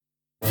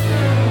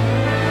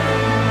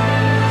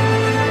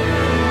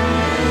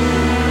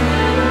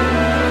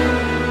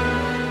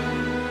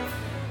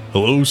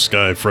Hello,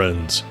 Sky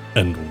Friends,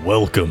 and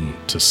welcome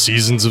to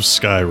Seasons of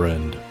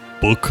Skyrend,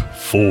 Book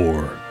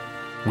 4.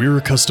 We're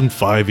a custom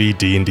 5e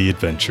D&D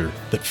adventure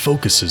that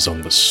focuses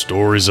on the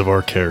stories of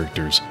our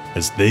characters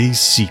as they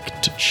seek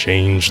to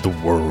change the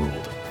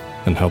world,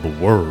 and how the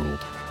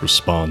world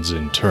responds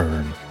in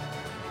turn.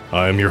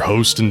 I am your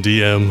host and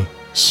DM,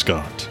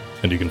 Scott,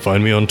 and you can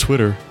find me on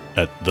Twitter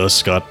at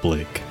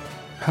 @TheScottBlake.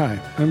 Hi,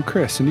 I'm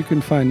Chris, and you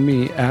can find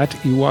me at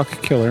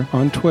Ewok Killer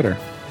on Twitter.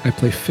 I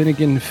play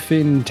Finnegan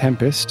Finn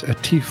Tempest, a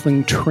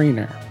Tiefling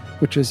Trainer,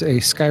 which is a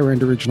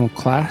Skyrend original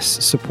class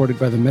supported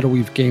by the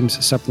Metalweave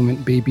Games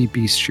supplement Baby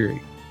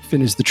Bestiary.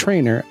 Finn is the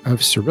trainer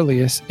of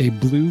Cerilius, a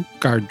blue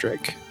guard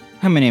drake.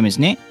 Hi, my name is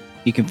Nate.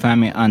 You can find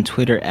me on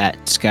Twitter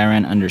at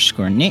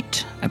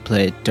Skyren_Nate. I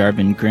play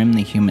Darvin Grimm,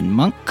 the human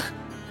monk,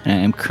 and I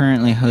am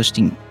currently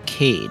hosting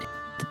Cade,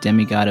 the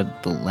demigod of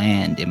the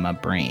land in my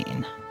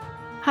brain.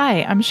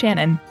 Hi, I'm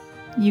Shannon.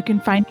 You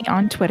can find me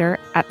on Twitter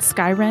at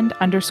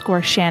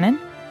Skyrend_Shannon.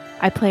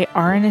 I play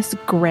Aranus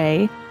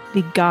Grey,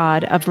 the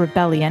god of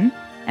rebellion,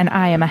 and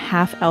I am a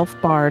half-elf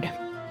bard.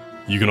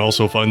 You can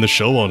also find the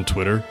show on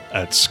Twitter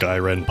at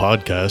Skyrend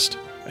Podcast,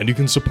 and you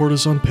can support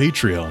us on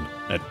Patreon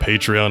at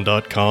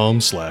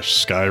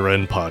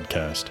patreon.com/Skyrend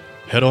Podcast.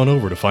 Head on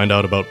over to find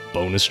out about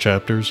bonus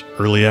chapters,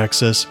 early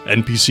access,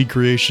 NPC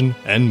creation,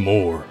 and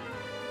more.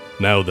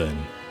 Now then,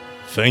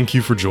 thank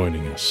you for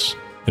joining us,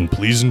 and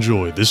please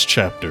enjoy this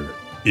chapter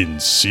in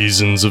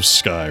Seasons of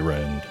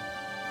Skyrend.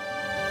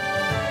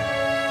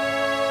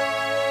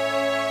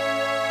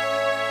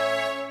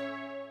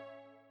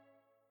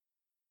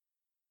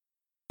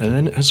 And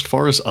then as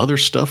far as other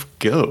stuff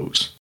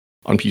goes,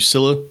 on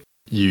Pusilla,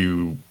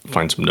 you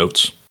find some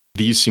notes.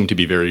 These seem to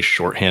be very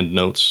shorthand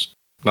notes,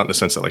 not in the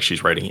sense that like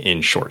she's writing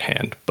in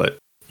shorthand, but,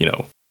 you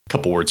know, a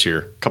couple words here,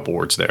 a couple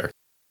words there.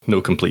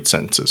 No complete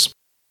sentences.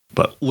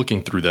 But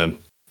looking through them,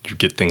 you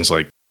get things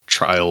like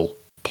trial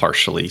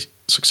partially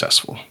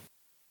successful,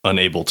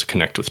 unable to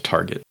connect with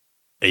target,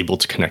 able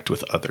to connect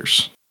with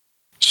others,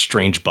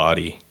 strange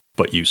body,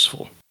 but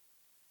useful.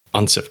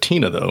 On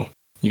Seftina, though,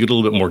 you get a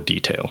little bit more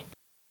detail.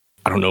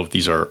 I don't know if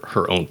these are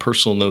her own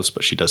personal notes,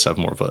 but she does have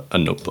more of a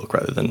notebook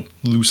rather than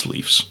loose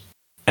leaves.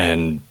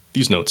 And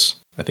these notes,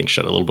 I think,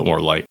 shed a little bit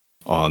more light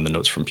on the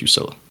notes from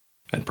Pusilla,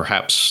 and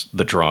perhaps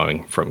the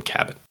drawing from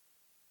Cabot.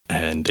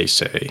 And they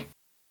say,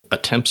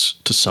 attempts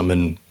to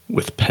summon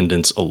with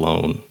pendants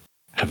alone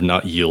have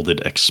not yielded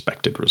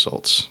expected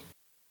results.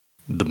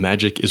 The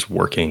magic is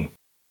working,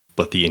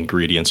 but the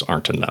ingredients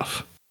aren't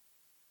enough.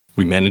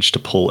 We managed to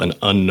pull an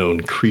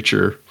unknown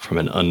creature from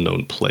an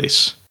unknown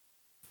place.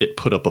 It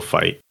put up a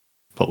fight,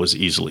 but was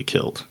easily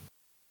killed.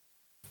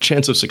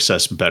 Chance of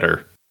success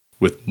better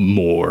with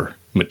more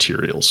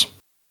materials,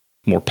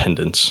 more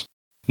pendants,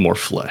 more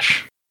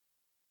flesh.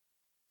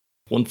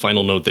 One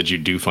final note that you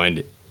do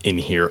find in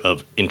here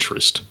of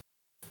interest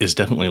is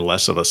definitely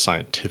less of a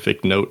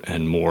scientific note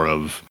and more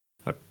of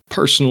a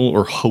personal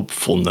or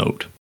hopeful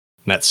note.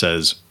 And that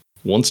says,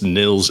 once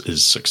Nils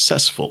is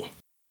successful,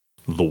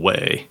 the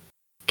way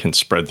can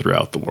spread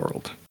throughout the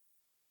world.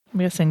 I'm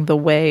guessing the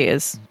way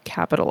is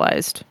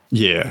capitalized.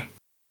 Yeah.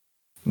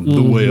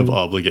 The way of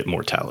obligate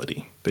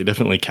mortality. They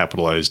definitely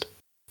capitalized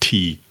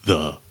the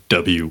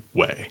W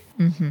way.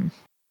 Mm-hmm.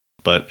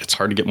 But it's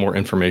hard to get more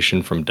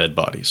information from dead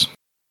bodies.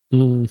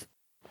 Oh,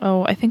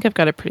 I think I've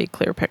got a pretty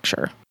clear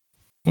picture.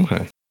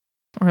 Okay.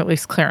 Or at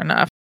least clear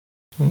enough.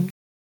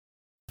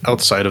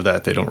 Outside of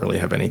that, they don't really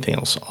have anything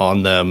else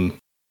on them.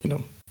 You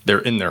know, they're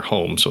in their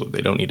home, so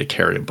they don't need to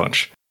carry a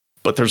bunch.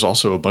 But there's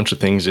also a bunch of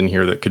things in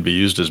here that could be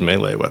used as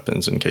melee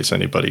weapons in case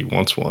anybody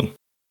wants one.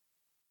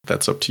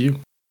 That's up to you.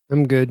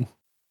 I'm good.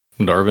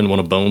 Darvin want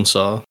a bone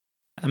saw?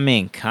 I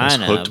mean, Nice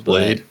hooked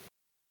blade?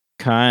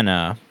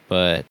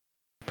 But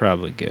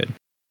probably good.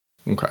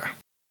 Okay.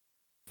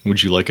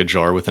 Would you like a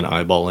jar with an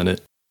eyeball in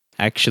it?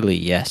 Actually,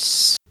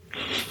 yes.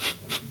 You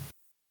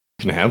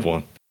can have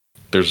one.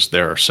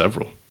 There are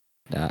several.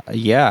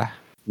 Yeah.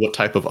 What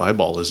type of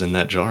eyeball is in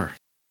that jar?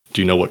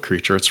 Do you know what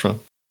creature it's from?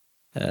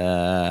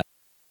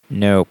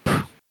 Nope.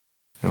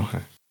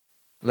 Okay.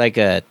 Like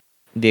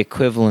the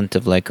equivalent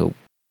of like a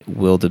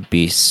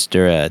wildebeest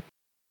or a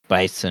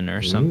bison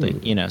or something.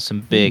 Ooh. You know,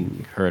 some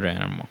big herd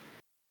animal.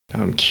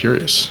 Now I'm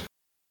curious.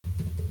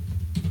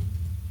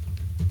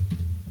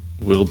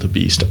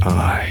 Wildebeest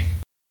eye.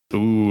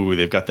 Ooh,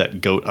 they've got that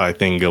goat eye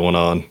thing going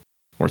on,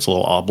 where it's a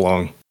little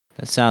oblong.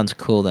 That sounds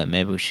cool. That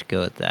maybe we should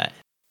go with that.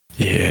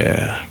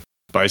 Yeah.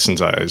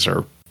 Bison's eyes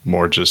are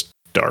more just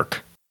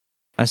dark.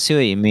 I see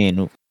what you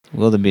mean.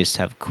 Wildebeests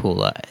have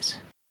cool eyes.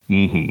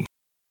 Mm-hmm.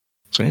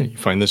 So yeah, you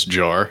find this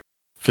jar,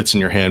 fits in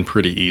your hand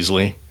pretty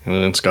easily, and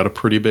then it's got a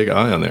pretty big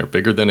eye on there,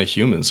 bigger than a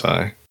human's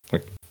eye,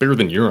 like bigger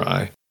than your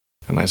eye.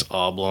 A nice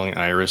oblong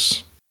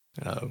iris.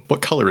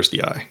 What color is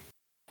the eye?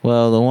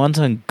 Well, the ones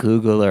on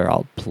Google are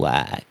all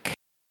black.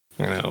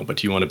 I know,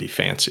 but you want to be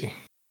fancy.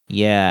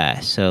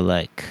 Yeah, so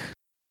like,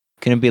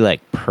 gonna be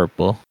like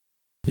purple.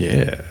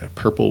 Yeah,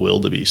 purple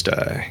wildebeest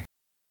eye.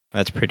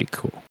 That's pretty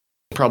cool.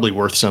 Probably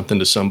worth something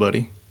to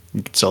somebody.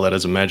 You could sell that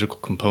as a magical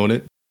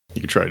component.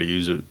 You could try to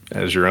use it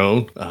as your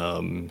own.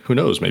 Who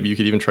knows? Maybe you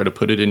could even try to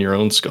put it in your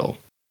own skull.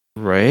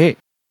 Right?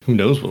 Who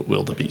knows what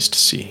wildebeest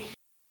see?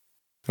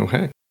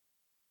 Okay.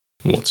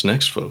 What's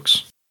next,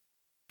 folks?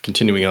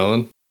 Continuing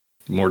on.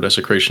 More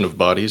desecration of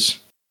bodies.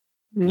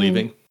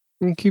 Leaving.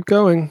 We keep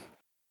going.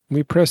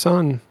 We press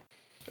on.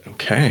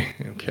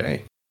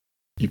 Okay.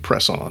 You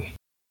press on.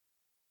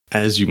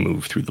 As you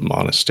move through the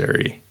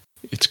monastery,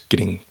 it's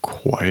getting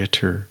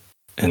quieter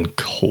and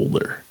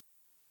colder.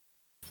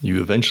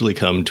 You eventually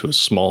come to a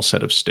small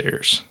set of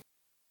stairs.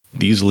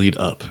 These lead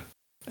up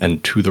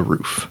and to the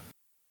roof.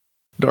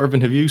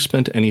 Darvin, have you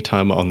spent any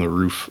time on the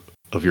roof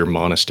of your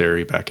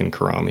monastery back in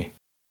Karami?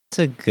 That's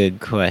a good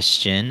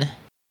question.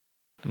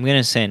 I'm going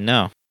to say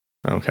no.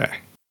 Okay. I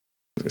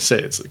was going to say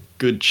it's a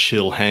good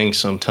chill hang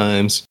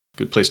sometimes.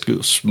 Good place to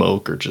go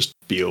smoke or just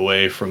be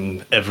away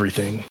from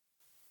everything.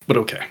 But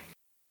okay.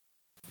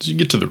 So you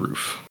get to the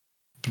roof.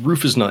 The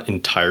roof is not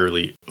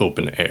entirely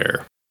open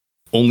air.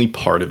 Only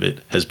part of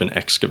it has been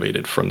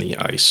excavated from the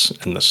ice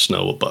and the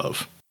snow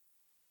above.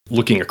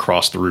 Looking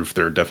across the roof,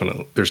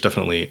 there's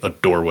definitely a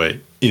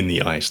doorway in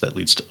the ice that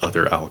leads to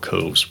other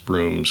alcoves,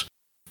 rooms.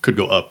 Could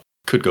go up,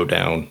 could go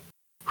down.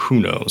 Who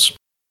knows?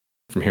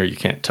 From here, you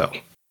can't tell.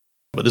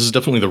 But this is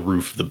definitely the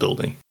roof of the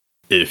building.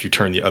 If you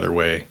turn the other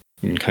way,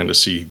 you can kind of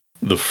see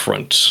the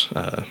front,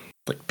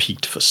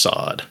 peaked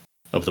facade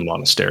of the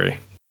monastery.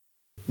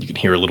 You can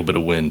hear a little bit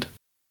of wind.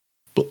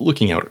 But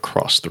looking out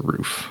across the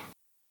roof,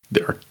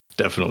 there are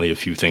definitely a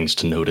few things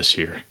to notice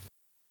here.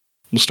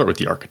 We'll start with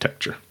the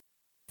architecture.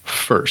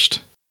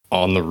 First,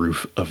 on the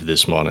roof of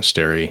this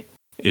monastery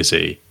is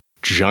a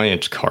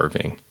giant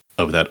carving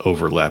of that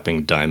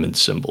overlapping diamond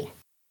symbol.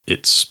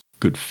 It's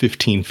good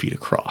 15 feet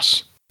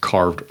across,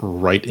 carved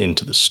right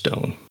into the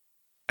stone.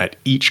 At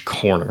each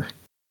corner,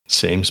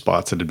 same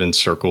spots that had been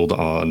circled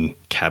on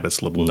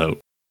Cabot's little note,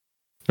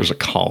 there's a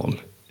column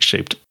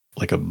shaped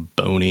like a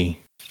bony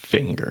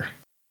finger.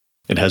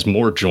 It has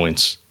more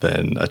joints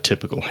than a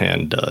typical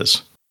hand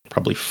does.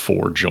 Probably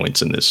 4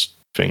 joints in this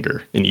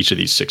finger, in each of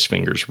these 6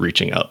 fingers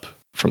reaching up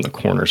from the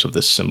corners of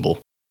this symbol.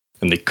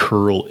 And they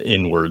curl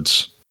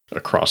inwards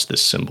across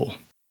this symbol.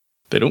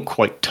 They don't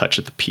quite touch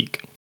at the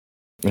peak.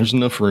 There's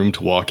enough room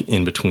to walk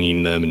in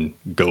between them and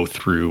go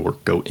through or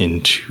go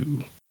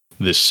into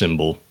this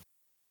symbol.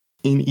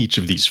 In each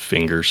of these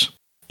fingers,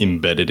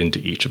 embedded into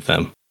each of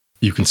them,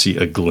 you can see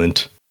a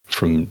glint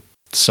from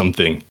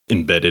something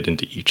embedded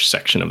into each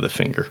section of the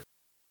finger.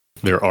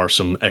 There are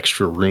some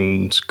extra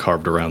runes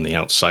carved around the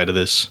outside of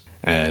this,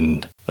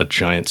 and a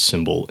giant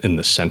symbol in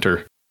the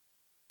center.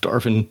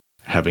 Darvin,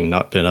 having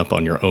not been up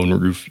on your own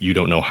roof, you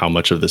don't know how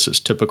much of this is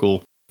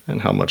typical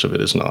and how much of it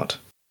is not.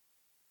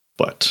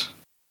 But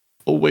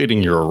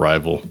awaiting your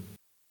arrival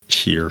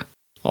here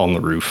on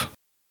the roof,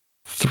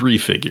 3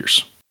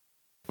 figures.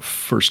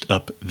 First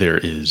up, there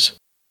is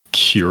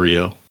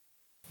Curio.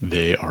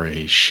 They are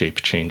a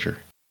shape changer.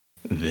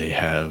 They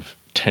have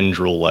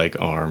tendril-like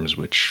arms,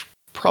 which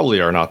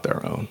probably are not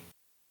their own.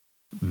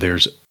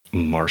 There's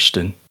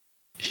Marston.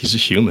 He's a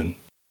human.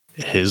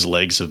 His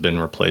legs have been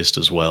replaced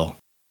as well,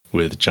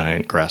 with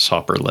giant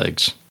grasshopper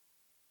legs.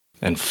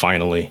 And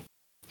finally,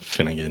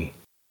 Finnegan,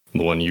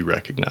 the one you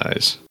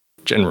recognize,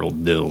 General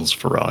Nils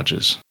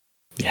Virages,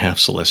 the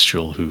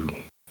half-celestial who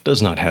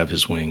does not have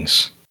his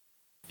wings.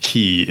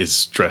 He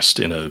is dressed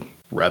in a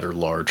rather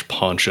large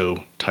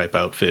poncho-type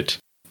outfit.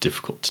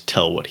 Difficult to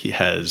tell what he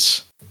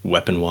has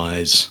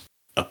weapon-wise,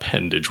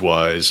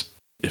 appendage-wise,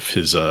 if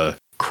his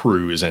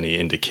crew is any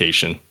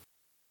indication.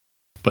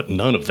 But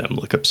none of them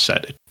look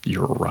upset at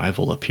your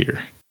arrival up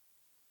here.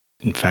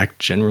 In fact,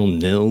 General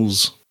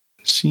Nils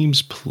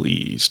seems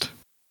pleased.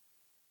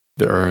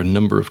 There are a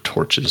number of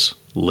torches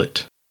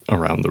lit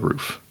around the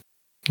roof,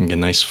 and a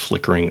nice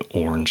flickering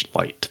orange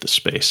light to the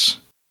space.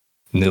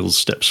 Nils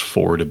steps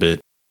forward a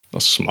bit, a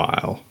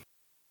smile.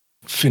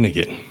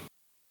 Finnegan,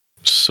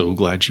 so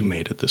glad you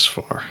made it this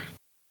far.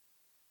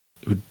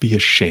 It would be a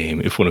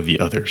shame if one of the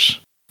others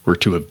were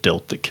to have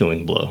dealt the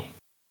killing blow.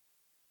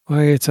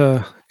 Why, it's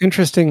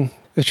interesting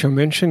that you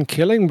mentioned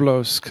killing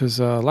blows, because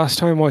last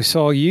time I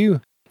saw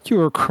you, you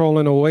were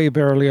crawling away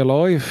barely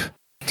alive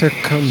to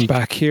come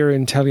back here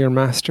and tell your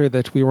master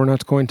that we were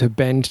not going to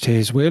bend to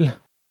his will.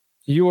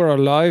 You are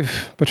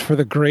alive, but for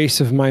the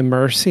grace of my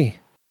mercy.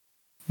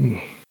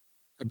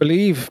 I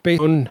believe,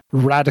 based on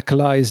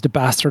radicalized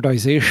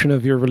bastardization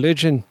of your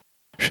religion,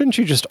 shouldn't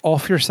you just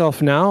off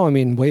yourself now? I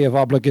mean, way of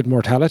obligate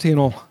mortality and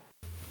all.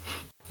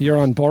 You're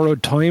on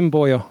borrowed time,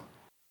 boyo.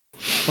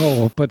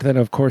 Oh, but then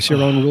of course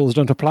your own rules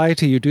don't apply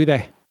to you, do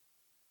they?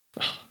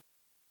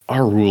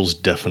 Our rules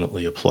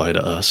definitely apply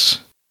to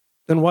us.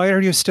 Then why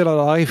are you still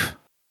alive?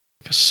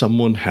 Because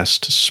someone has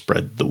to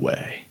spread the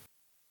way.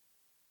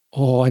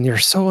 Oh, and you're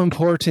so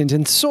important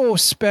and so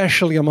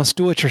special, you must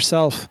do it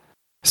yourself.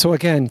 So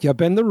again, you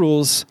bend the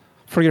rules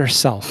for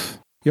yourself.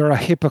 You're a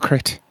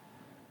hypocrite.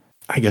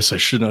 I guess I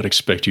should not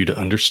expect you to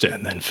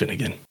understand then,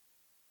 Finnegan.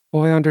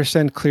 Oh, I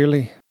understand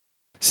clearly.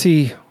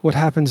 See, what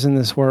happens in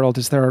this world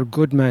is there are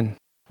good men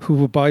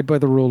who abide by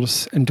the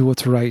rules and do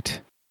what's right.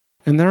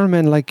 And there are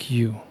men like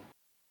you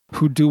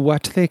who do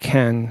what they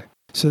can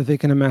so that they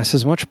can amass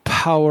as much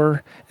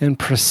power and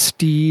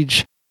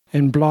prestige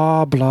and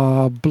blah,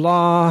 blah,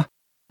 blah,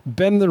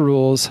 bend the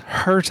rules,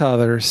 hurt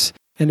others,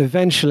 and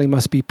eventually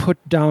must be put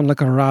down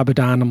like a rabid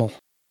animal.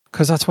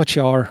 Because that's what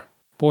you are,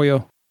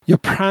 boyo. You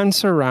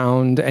prance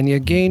around and you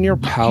gain your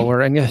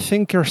power and you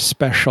think you're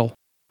special,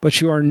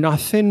 but you are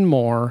nothing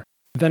more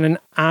than an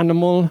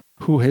animal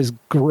who has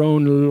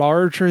grown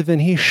larger than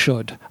he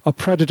should, a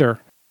predator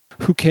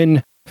who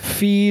can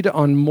feed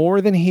on more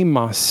than he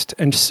must,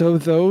 and so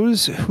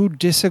those who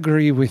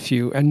disagree with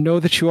you and know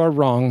that you are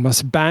wrong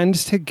must band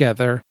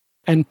together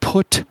and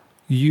put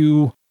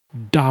you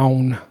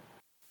down.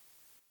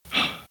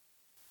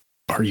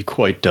 Are you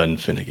quite done,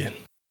 Finnegan?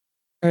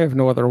 I have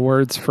no other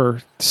words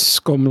for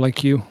scum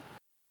like you.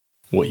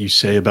 What you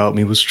say about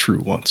me was true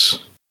once.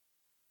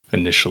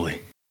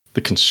 Initially,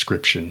 the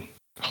conscription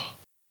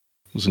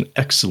was an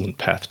excellent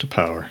path to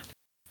power,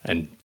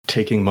 and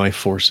taking my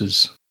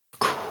forces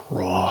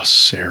across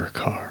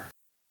Sarkar,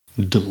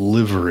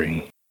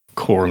 delivering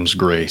Korum's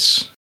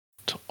grace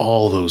to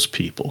all those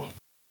people,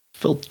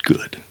 felt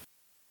good.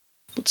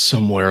 But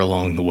somewhere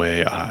along the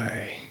way,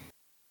 I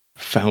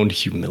found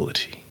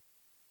humility.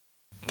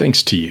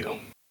 Thanks to you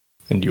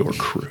and your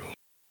crew.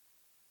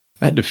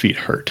 That defeat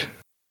hurt,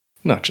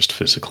 not just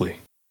physically.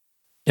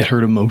 It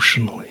hurt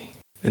emotionally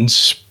and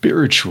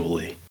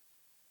spiritually.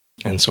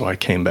 And so I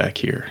came back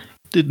here,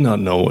 did not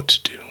know what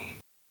to do.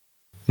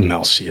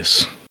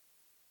 Malcius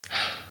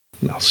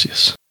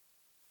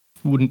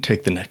wouldn't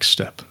take the next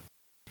step,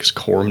 because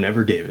Korum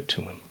never gave it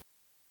to him.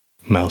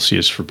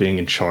 Malcius, for being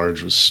in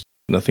charge, was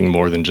nothing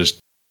more than just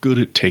good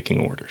at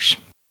taking orders.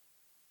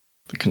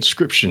 The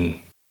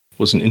conscription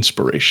was an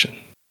inspiration,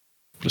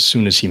 but as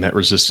soon as he met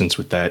resistance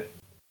with that,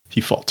 he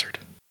faltered.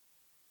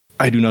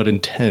 I do not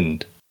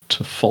intend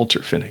to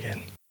falter,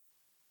 Finnegan.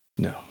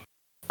 No.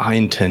 I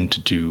intend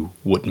to do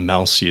what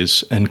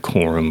Malcius and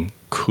Korum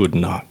could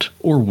not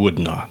or would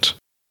not.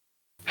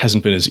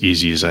 Hasn't been as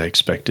easy as I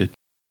expected.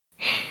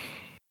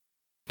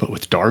 But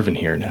with Darvin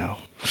here now,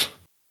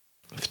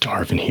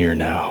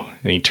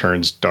 and he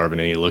turns Darvin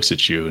and he looks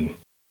at you and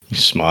he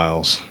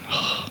smiles.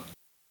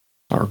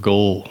 Our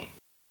goal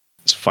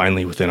is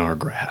finally within our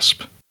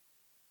grasp.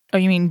 Oh,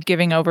 you mean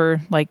giving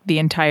over like the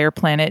entire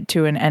planet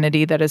to an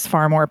entity that is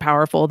far more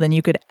powerful than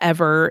you could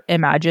ever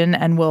imagine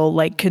and will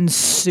like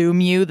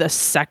consume you the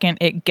second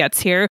it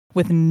gets here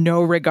with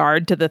no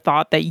regard to the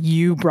thought that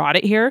you brought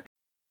it here?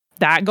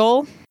 That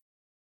goal?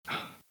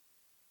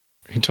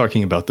 Are you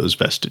talking about those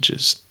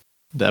vestiges?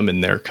 Them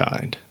and their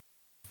kind?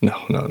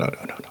 No.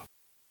 That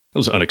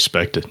was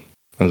unexpected.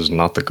 That was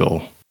not the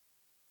goal.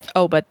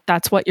 Oh, but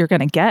that's what you're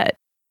going to get.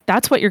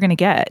 That's what you're going to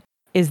get,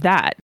 is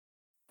that.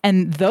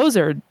 And those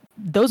are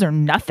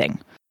nothing.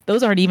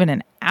 Those aren't even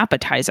an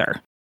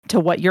appetizer to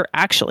what you're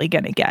actually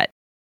going to get.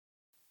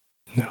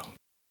 No.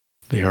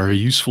 They are a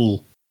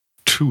useful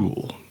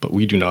tool, but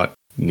we do not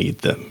need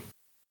them.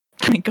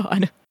 My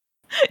God.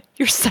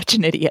 You're such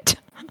an idiot.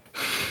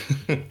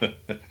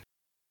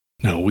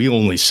 No, we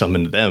only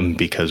summoned them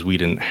because we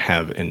didn't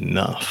have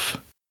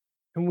enough.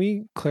 Can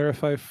we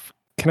clarify?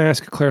 Can I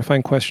ask a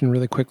clarifying question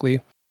really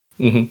quickly?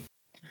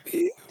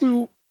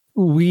 Mm-hmm.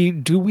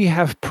 Do we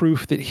have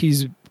proof that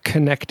he's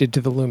connected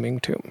to the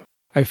looming tomb?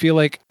 I feel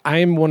like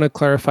I want to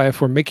clarify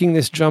if we're making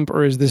this jump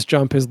or is this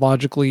jump has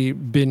logically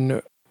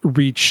been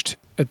reached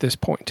at this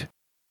point.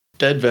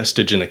 Dead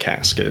vestige in a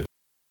casket.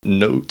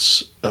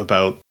 Notes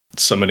about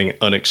summoning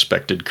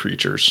unexpected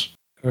creatures.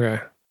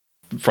 Okay.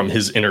 From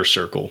his inner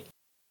circle.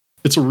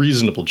 It's a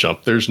reasonable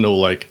jump. There's no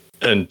like,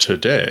 and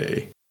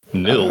today,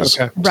 Nils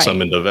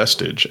summoned a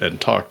vestige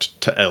and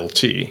talked to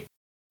LT.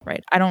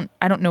 Right. I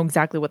don't know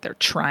exactly what they're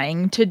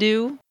trying to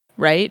do,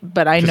 right?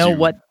 But I know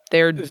what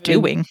they're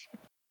doing.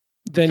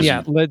 Then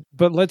yeah,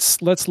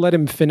 let's let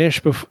him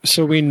finish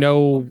so we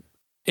know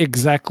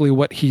exactly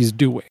what he's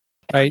doing,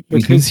 right?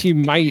 Because he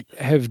might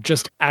have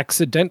just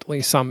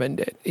accidentally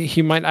summoned it.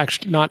 He might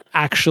not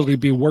actually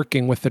be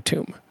working with the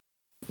tomb.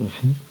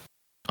 Mm-hmm.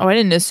 Oh, I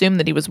didn't assume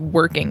that he was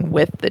working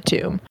with the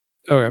tomb.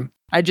 Okay.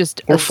 I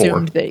just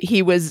assumed that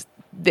he was,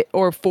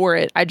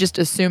 I just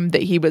assumed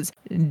that he was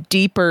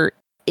deeper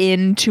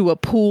into a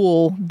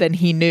pool than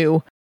he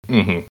knew.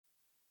 Mm-hmm.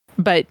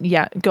 But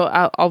yeah, go.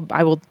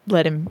 I will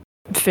let him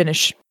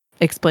finish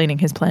explaining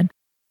his plan.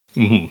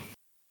 Mm-hmm.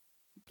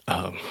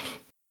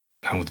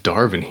 Now with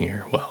Darvin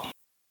here, well,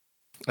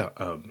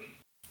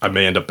 I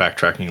may end up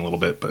backtracking a little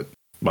bit, but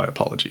my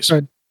apologies.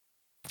 Right.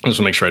 I just want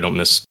to make sure I don't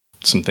miss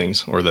some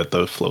things or that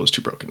the flow is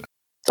too broken.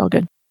 It's all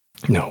good.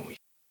 No,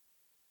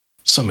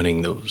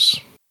 summoning those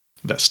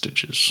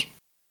vestiges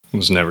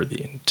was never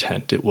the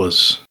intent. It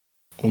was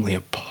only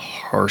a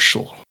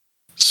partial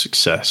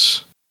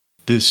success.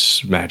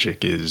 This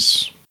magic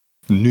is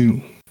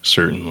new,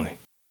 certainly.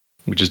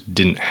 We just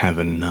didn't have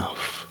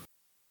enough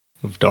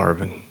of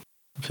Darvin,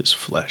 of his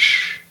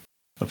flesh,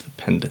 of the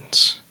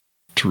pendants,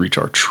 to reach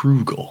our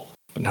true goal.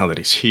 But now that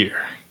he's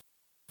here,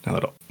 now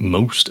that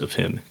most of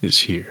him is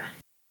here,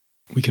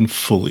 we can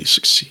fully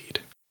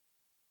succeed.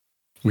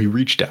 We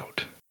reached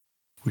out.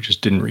 We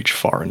just didn't reach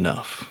far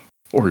enough.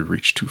 Or we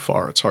reached too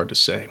far. It's hard to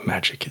say.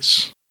 Magic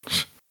is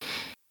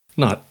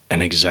Not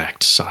an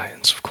exact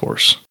science, of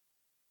course.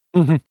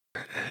 Mm-hmm.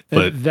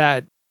 But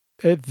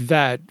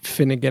that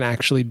Finnegan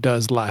actually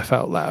does laugh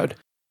out loud.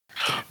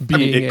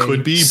 Being it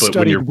could be, but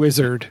when you're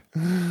wizard.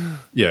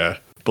 Yeah,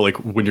 but like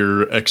when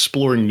you're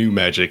exploring new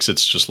magics,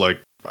 it's just like,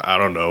 I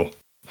don't know.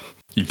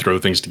 You throw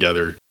things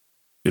together.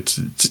 It's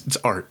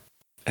art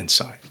and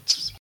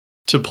science.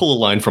 To pull a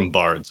line from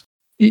bards.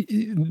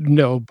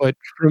 No, but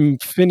from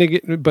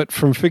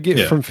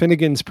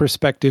Finnegan's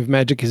perspective,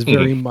 magic is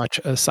very much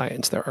a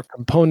science. There are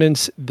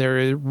components, there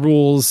are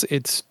rules.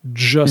 It's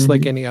just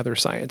like any other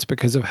science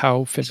because of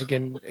how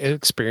Finnegan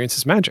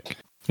experiences magic.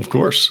 Of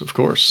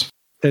course.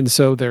 And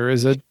so there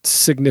is a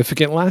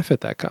significant laugh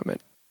at that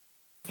comment.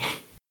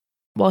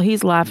 While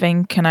he's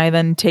laughing, can I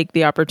then take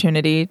the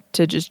opportunity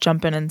to just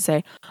jump in and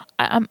say,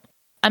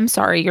 I'm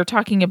sorry, you're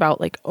talking about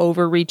like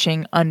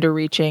overreaching,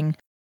 underreaching.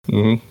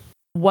 Mm-hmm.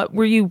 What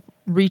were you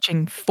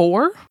reaching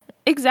for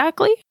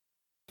exactly?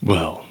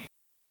 Well,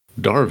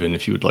 Darvin,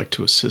 if you would like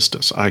to assist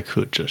us, I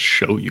could just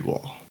show you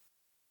all.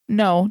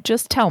 No,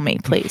 just tell me,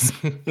 please.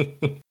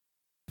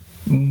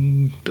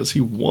 Does he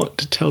want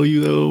to tell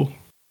you, though?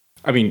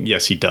 I mean,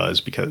 yes, he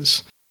does,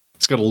 because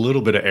he's got a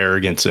little bit of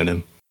arrogance in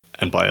him.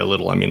 And by a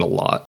little, I mean a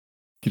lot.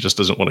 He just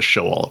doesn't want to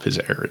show all of his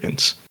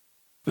arrogance.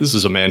 This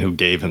is a man who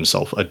gave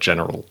himself a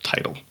general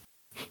title.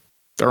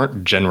 There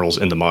aren't generals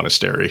in the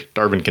monastery.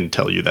 Darvin can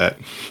tell you that.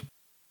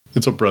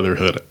 It's a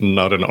brotherhood,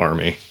 not an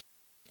army.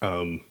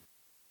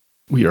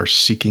 We are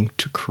seeking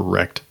to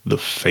correct the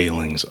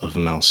failings of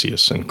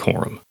Malseus and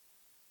Coram.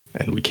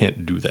 And we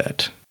can't do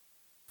that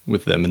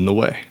with them in the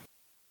way.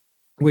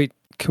 Wait,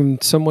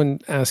 can someone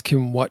ask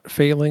him what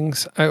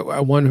failings? I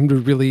want him to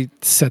really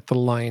set the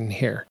line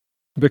here.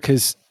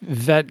 Because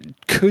that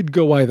could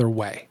go either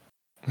way.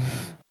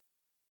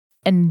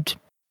 And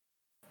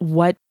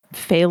what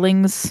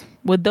failings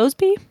would those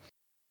be?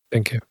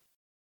 Thank you.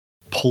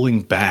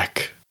 Pulling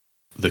back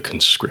the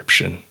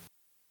conscription.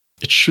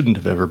 It shouldn't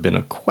have ever been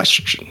a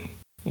question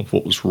of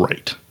what was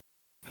right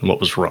and what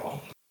was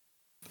wrong.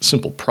 The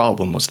simple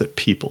problem was that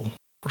people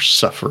were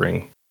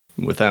suffering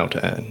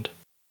without end.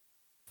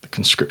 The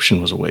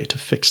conscription was a way to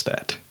fix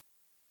that.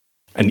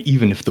 And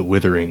even if the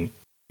withering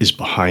is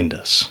behind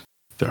us,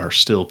 there are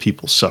still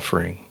people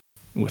suffering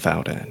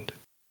without end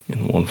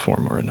in one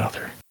form or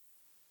another.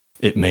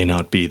 It may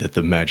not be that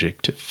the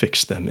magic to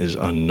fix them is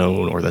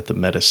unknown or that the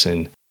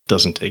medicine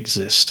doesn't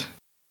exist.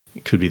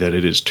 It could be that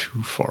it is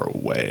too far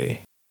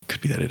away. It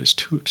could be that it is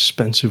too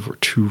expensive or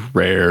too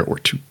rare or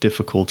too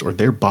difficult, or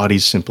their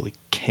bodies simply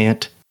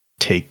can't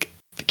take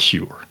the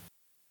cure.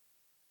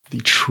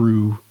 The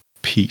true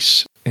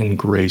peace and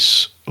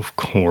grace of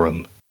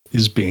Coram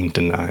is being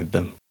denied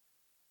them.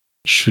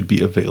 It should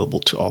be available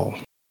to all.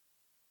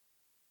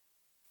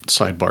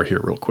 Sidebar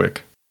here real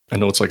quick. I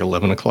know it's like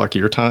 11 o'clock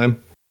your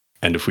time,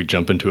 and if we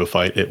jump into a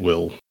fight, it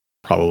will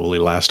probably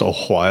last a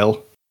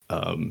while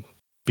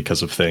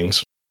because of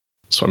things.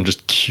 So I'm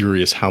just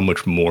curious how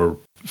much more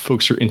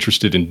folks are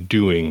interested in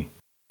doing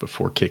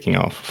before kicking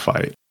off a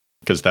fight,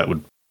 because that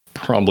would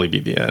probably be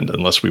the end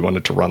unless we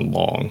wanted to run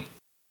long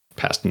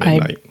past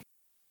midnight.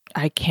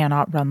 I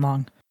cannot run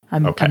long.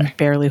 I'm Okay.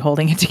 barely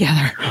holding it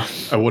together.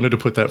 I wanted to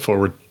put that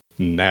forward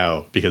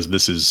now because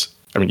this is,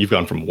 I mean, you've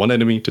gone from one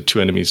enemy to two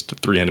enemies to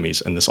three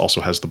enemies, and this also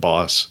has the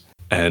boss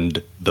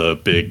and the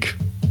big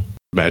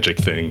magic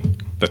thing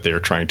that they are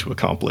trying to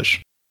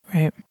accomplish.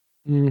 Right.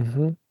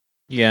 Mm-hmm.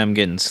 Yeah, I'm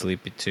getting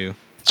sleepy too.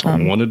 So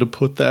I wanted to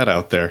put that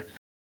out there.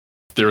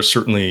 There are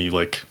certainly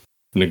like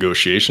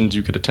negotiations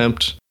you could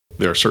attempt.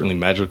 There are certainly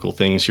magical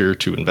things here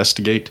to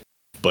investigate.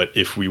 But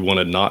if we want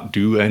to not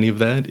do any of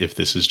that, if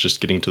this is just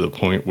getting to the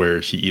point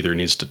where he either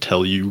needs to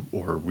tell you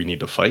or we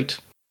need to fight,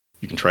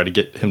 you can try to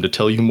get him to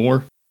tell you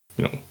more,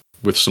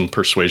 with some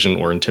persuasion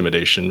or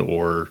intimidation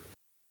or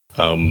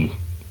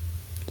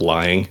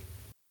lying.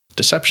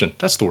 Deception.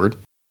 That's the word.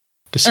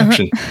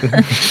 Deception.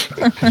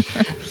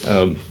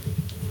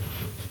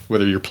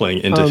 Whether you're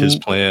playing into his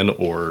plan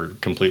or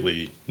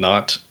completely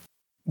not.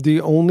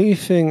 The only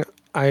thing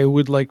I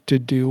would like to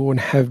do and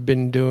have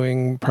been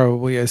doing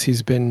probably as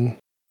he's been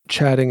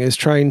chatting is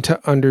trying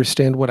to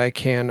understand what I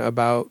can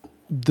about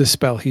the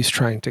spell he's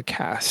trying to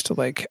cast.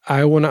 Like,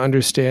 I want to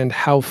understand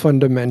how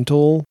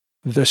fundamental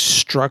the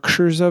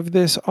structures of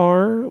this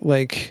are.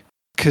 Like,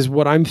 because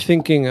what I'm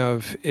thinking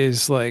of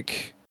is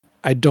like,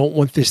 I don't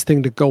want this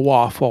thing to go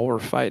off while we're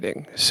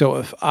fighting. So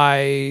if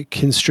I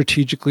can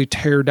strategically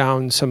tear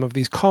down some of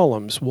these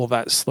columns, will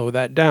that slow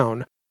that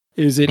down?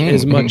 Is it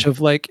as much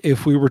of like,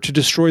 if we were to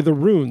destroy the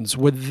runes,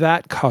 would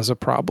that cause a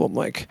problem?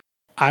 Like,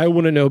 I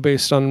want to know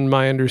based on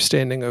my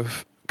understanding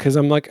of, because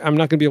I'm not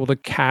going to be able to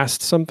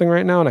cast something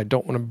right now and I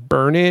don't want to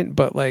burn it,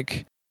 but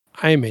like,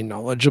 I am a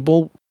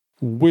knowledgeable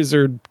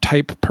wizard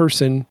type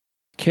person.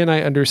 Can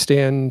I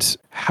understand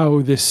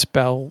how this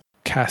spell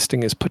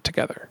casting is put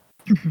together?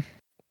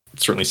 It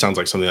certainly sounds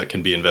like something that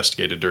can be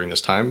investigated during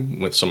this time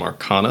with some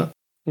arcana.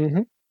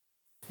 Mm-hmm.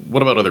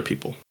 What about other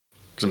people?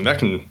 Because I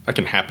mean, that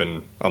can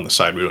happen on the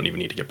side. We don't even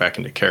need to get back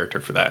into character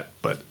for that.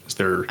 But is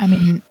there? I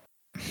mean,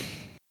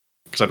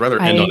 because I'd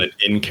rather end on an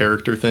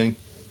in-character thing.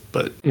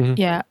 but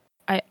Yeah,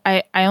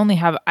 I only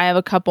have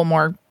a couple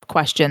more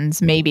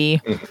questions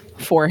maybe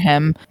for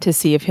him to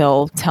see if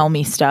he'll tell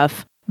me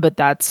stuff, but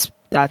that's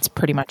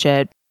pretty much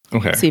it.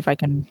 okay. See if I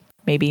can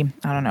maybe,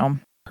 I don't know,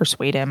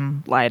 persuade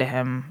him, lie to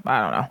him.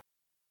 I don't know.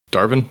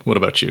 Darvin, what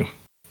about you?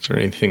 Is there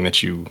anything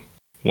that you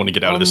want to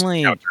get out of this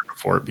Only- encounter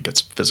before it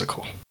gets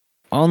physical?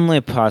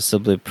 Only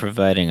possibly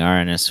providing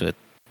Arnis with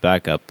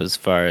backup as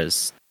far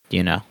as,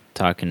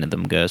 talking to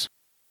them goes.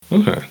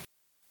 Okay.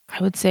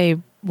 I would say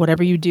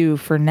whatever you do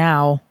for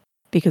now,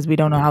 because we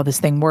don't know how this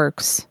thing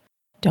works,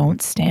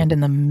 don't stand in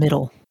the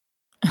middle.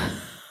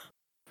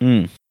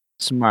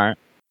 Smart.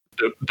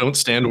 Don't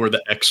stand where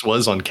the X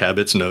was on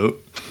Cabot's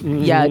note.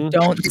 Yeah,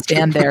 don't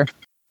stand there.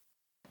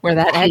 Where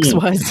that X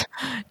was.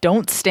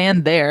 Don't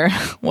stand there.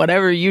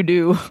 Whatever you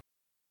do.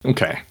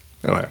 Okay.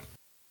 Okay.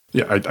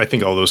 Yeah, I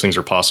think all those things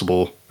are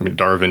possible. I mean,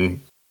 Darvin,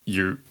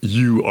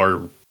 you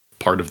are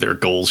part of their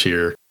goals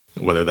here,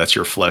 whether that's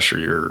your flesh or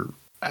your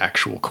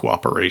actual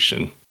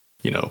cooperation.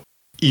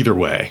 Either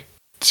way,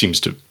 it seems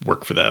to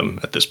work for them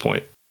at this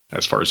point,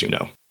 as far as you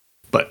know.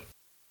 But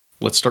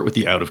let's start with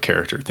the out of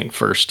character thing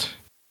first.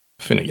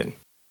 Finnegan,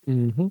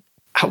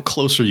 how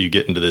close are you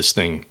getting to this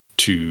thing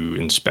to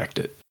inspect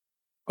it?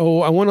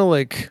 Oh, I want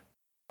to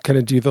kind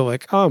of do the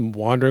I'm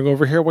wandering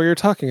over here while you're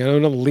talking. I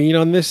want to lean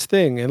on this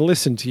thing and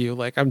listen to you.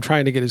 I'm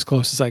trying to get as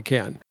close as I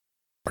can.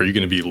 Are you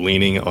going to be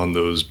leaning on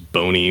those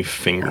bony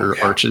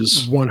finger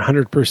arches?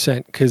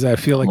 100%, because I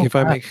feel like if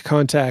I make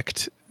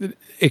contact,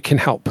 it can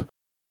help.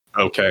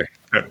 Okay.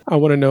 I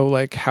want to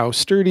know how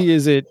sturdy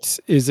is it?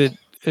 Is it,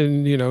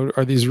 and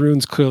are these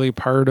runes clearly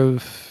part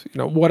of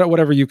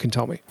whatever you can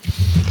tell me?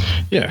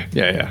 Yeah.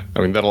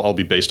 I mean, that'll all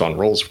be based on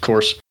rolls, of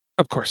course.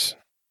 Of course.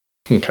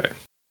 Okay.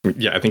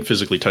 Yeah, I think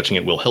physically touching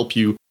it will help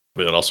you,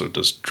 but it also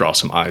does draw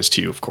some eyes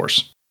to you, of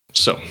course.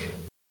 So,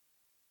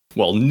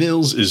 while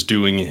Nils is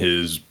doing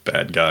his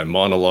bad guy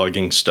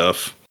monologuing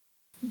stuff,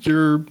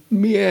 you're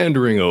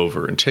meandering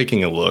over and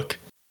taking a look.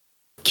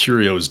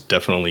 Curio is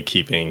definitely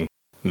keeping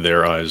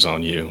their eyes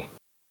on you.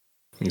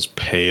 These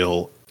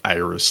pale,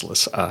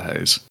 irisless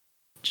eyes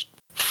just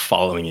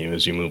following you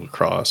as you move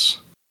across.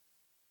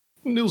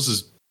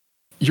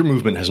 Your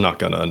movement has not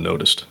gone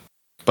unnoticed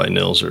by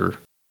Nils or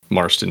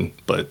Marston,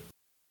 but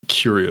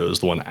Curio is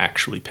the one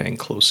actually paying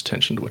close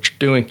attention to what you're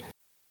doing.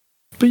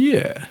 But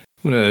yeah,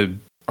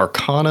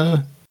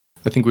 Arcana,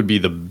 I think, would be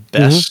the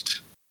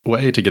best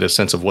way to get a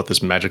sense of what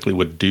this magically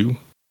would do.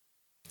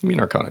 Give me an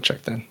Arcana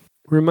check then.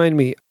 Remind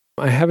me,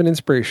 I have an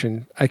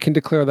inspiration. I can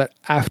declare that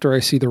after I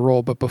see the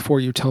roll, but before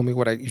you tell me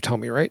you tell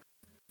me, right?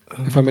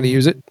 If I'm going to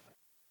use it?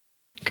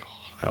 God,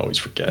 I always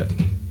forget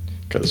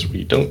because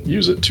we don't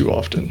use it too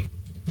often.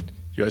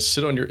 You guys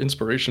sit on your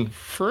inspiration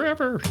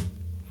forever.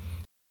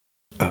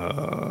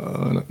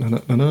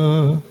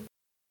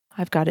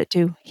 I've got it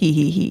too.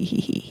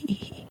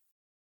 I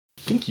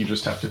think you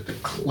just have to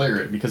declare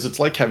it because it's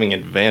like having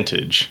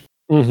advantage.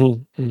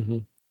 Okay,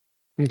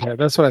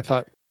 that's what I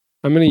thought.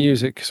 I'm going to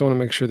use it because I want to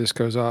make sure this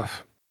goes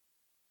off.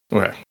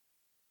 Okay.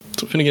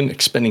 So Finnegan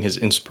expending his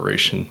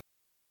inspiration.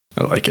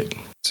 I like it.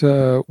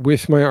 So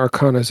with my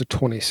Arcana is a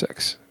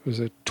 26. It was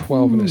a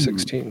 12 and a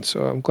 16,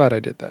 so I'm glad I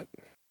did that.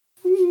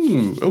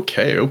 Ooh,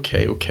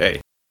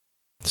 okay.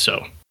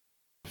 So,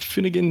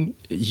 Finnegan,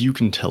 you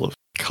can tell a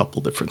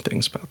couple different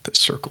things about this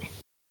circle.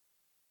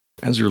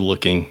 As you're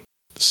looking,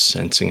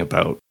 sensing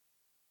about,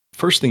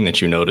 first thing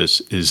that you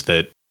notice is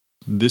that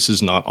this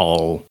is not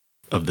all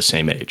of the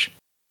same age.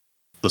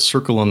 The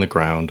circle on the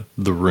ground,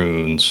 the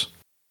runes,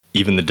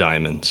 even the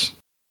diamonds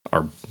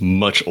are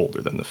much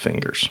older than the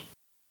fingers.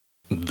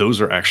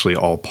 Those are actually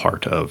all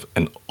part of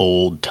an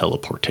old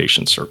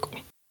teleportation circle.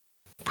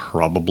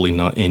 Probably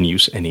not in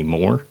use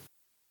anymore,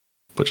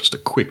 but just a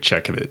quick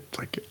check of it.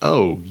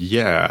 Oh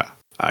yeah,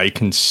 I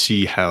can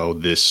see how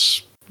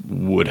this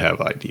would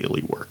have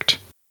ideally worked.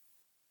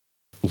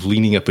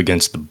 Leaning up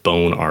against the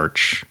bone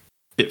arch,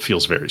 it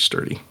feels very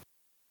sturdy.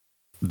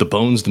 The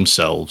bones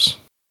themselves,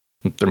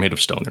 they're made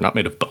of stone, they're not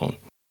made of bone.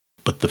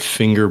 But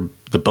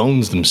the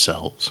bones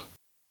themselves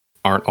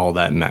aren't all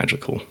that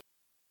magical.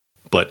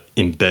 But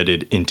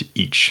embedded into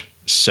each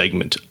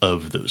segment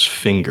of those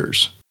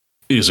fingers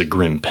is a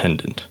grim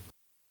pendant.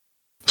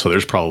 So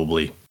there's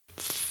probably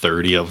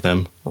 30 of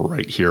them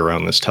right here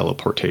around this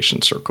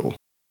teleportation circle.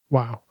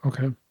 Wow,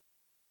 okay.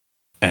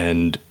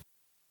 And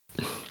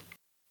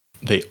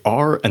they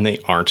are and they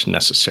aren't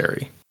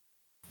necessary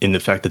in the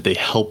fact that they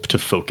help to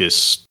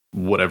focus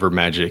whatever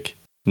magic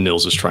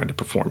Nils is trying to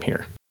perform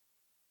here.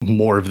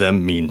 More of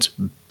them means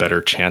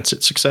better chance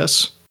at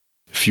success.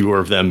 Fewer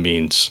of them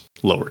means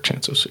lower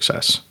chance of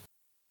success.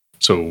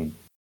 So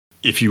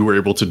if you were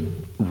able to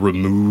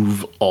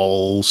remove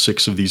all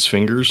 6 of these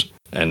fingers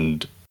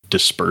and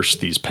disperse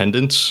these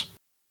pendants,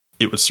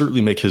 it would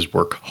certainly make his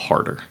work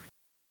harder.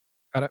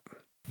 Got it.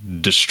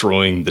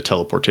 Destroying the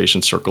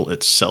teleportation circle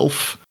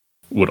itself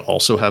would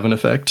also have an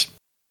effect,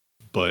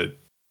 but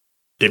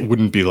it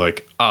wouldn't be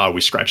like,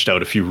 we scratched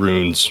out a few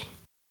runes,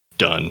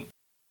 done.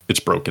 It's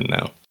broken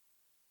now.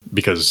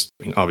 Because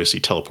obviously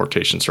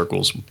teleportation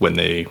circles, when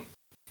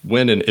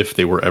and if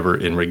they were ever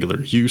in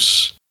regular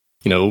use,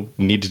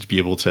 needed to be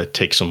able to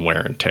take some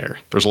wear and tear.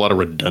 There's a lot of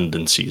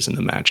redundancies in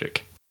the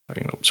magic.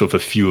 So if a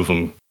few of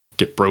them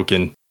get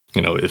broken,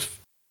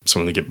 if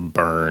some of them get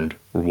burned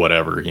or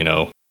whatever,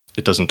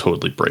 it doesn't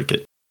totally break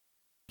it.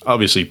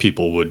 Obviously,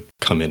 people would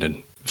come in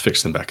and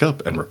fix them back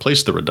up and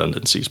replace the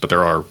redundancies, but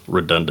there are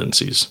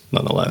redundancies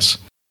nonetheless.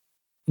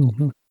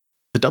 Mm-hmm.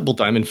 The double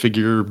diamond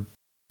figure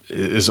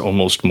is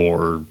almost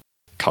more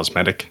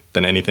cosmetic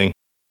than anything.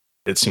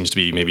 It seems to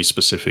be maybe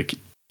specific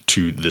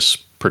to this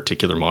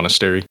particular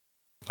monastery.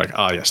 Like,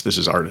 yes, this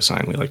is our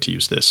design. We like to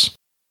use this.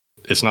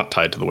 It's not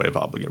tied to the Way of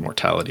Obligate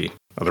Mortality.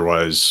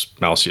 Otherwise,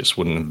 Malseus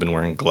wouldn't have been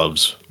wearing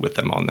gloves with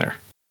them on there.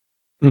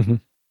 Mm-hmm.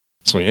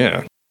 So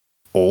yeah,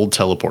 old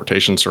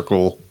teleportation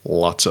circle,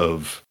 lots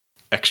of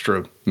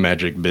extra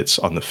magic bits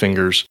on the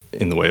fingers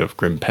in the way of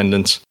grim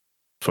pendants,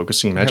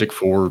 focusing magic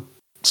for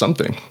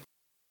something.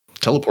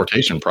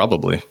 Teleportation,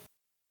 probably.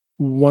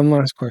 One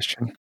last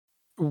question.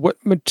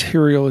 What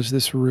material is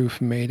this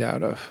roof made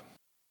out of?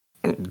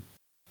 It's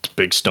a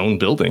big stone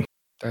building.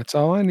 That's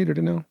all I needed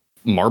to know.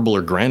 Marble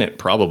or granite,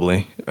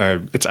 probably.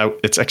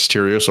 It's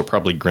exterior, so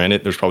probably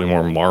granite. There's probably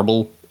more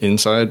marble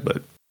inside,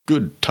 but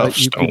good, tough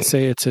you stone. Could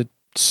say it's a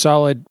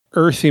solid,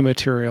 earthy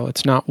material.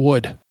 It's not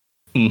wood.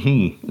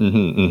 Mm-hmm.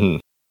 Mm-hmm.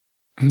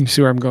 Mm-hmm. You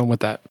see where I'm going with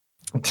that?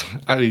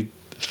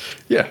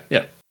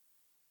 Yeah.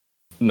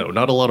 No,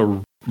 not a lot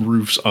of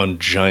roofs on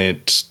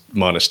giant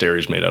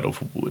monasteries made out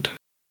of wood.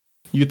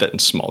 You get that in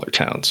smaller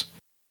towns.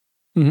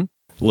 Mm-hmm.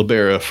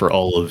 Libera, for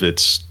all of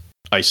its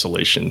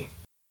isolation,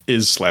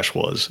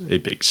 was a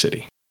big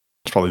city.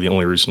 It's probably the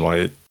only reason why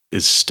it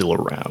is still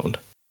around.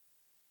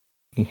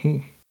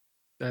 Mm-hmm.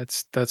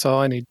 That's all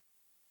I need.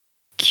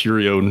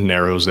 Curio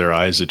narrows their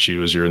eyes at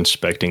you as you're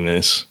inspecting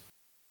this.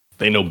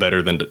 They know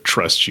better than to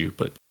trust you,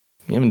 but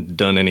you haven't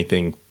done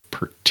anything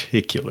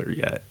particular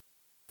yet.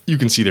 You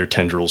can see their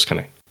tendrils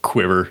kind of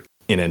quiver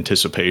in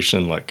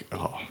anticipation, like,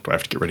 oh, do I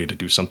have to get ready to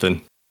do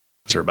something?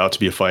 Is there about to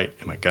be a fight?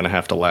 Am I going to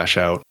have to lash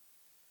out?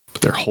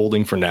 But they're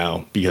holding for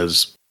now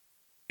because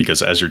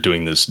as you're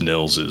doing this,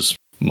 Nils is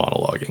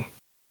monologuing.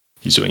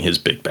 He's doing his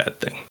big bad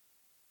thing.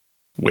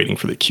 Waiting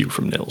for the cue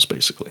from Nils,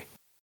 basically.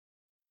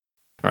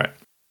 All right.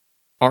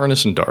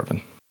 Arnis and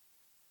Darvin.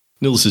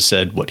 Nils has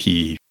said what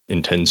he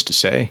intends to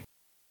say.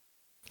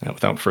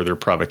 Without further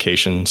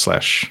provocation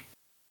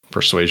 /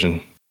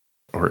 persuasion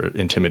or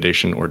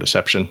intimidation or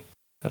deception.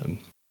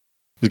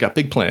 He's got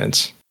big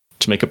plans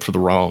to make up for the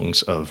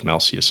wrongs of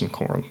Malseus and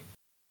Corum.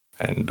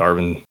 And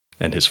Darvin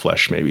and his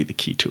flesh may be the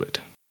key to it.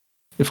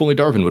 If only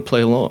Darvin would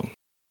play along.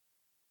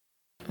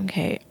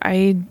 Okay,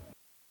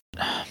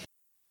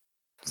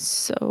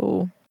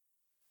 so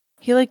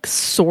he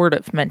sort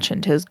of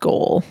mentioned his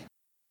goal,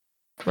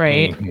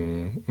 right?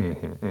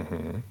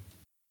 Mm-hmm.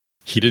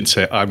 He didn't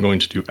say, I'm going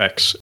to do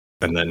X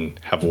and then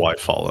have Y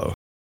follow.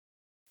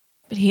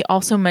 But he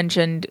also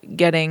mentioned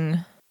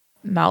getting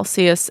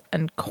Malseus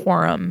and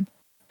Corum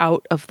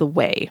out of the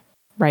way,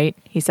 right?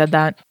 He said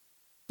that?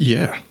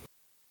 Yeah.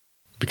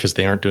 Because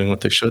they aren't doing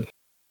what they should.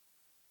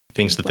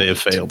 Things that they have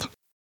failed.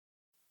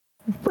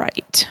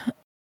 Right.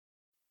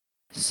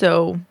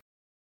 So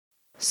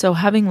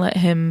having let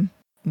him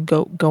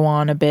go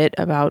on a bit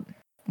about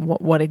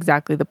what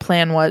exactly the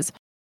plan was,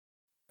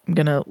 I'm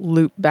going to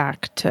loop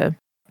back to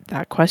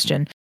that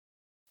question.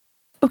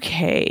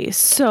 Okay,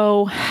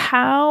 so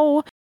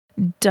how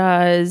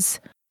does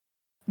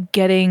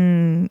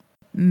getting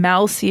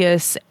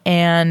Malseus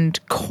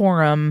and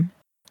Corum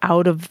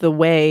out of the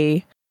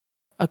way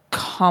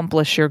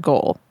accomplish your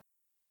goal?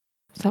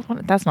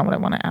 That's not what I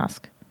want to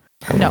ask.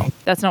 No,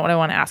 that's not what I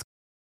want to ask.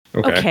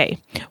 Okay.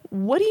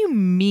 What do you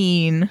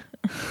mean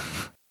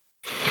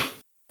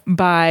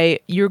by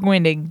you're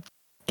going to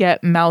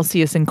get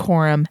Malseus and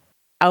Corum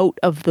out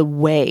of the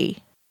way?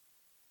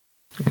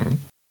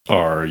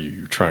 Are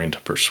you trying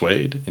to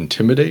persuade,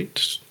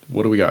 intimidate?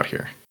 What do we got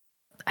here?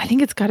 I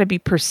think it's got to be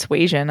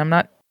persuasion. I'm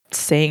not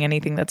saying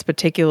anything that's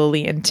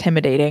particularly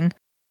intimidating,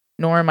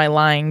 nor am I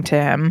lying to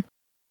him.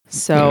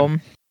 So... Yeah.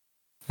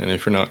 And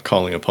if you're not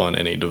calling upon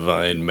any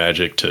divine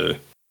magic to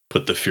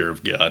put the fear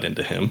of God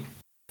into him.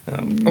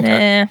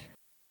 Nah,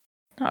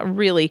 not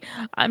really.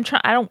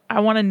 I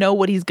want to know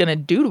what he's going to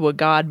do to a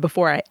god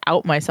before I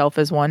out myself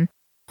as one.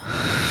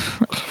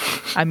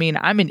 I mean,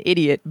 I'm an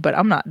idiot, but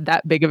I'm not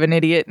that big of an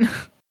idiot.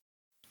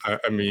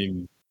 I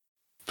mean,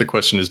 the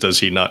question is, does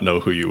he not know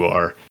who you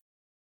are?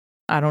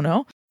 I don't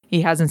know.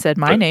 He hasn't said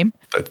my name.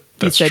 That's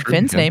he said true,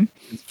 Finn's name.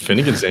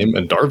 Finnegan's name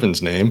and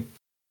Darvin's name.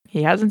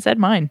 He hasn't said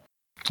mine.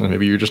 Well,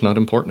 maybe you're just not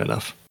important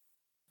enough.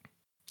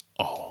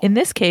 Oh. In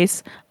this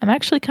case, I'm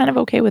actually kind of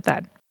okay with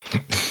that.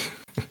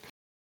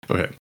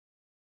 Okay.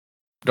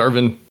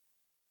 Darvin,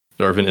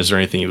 is there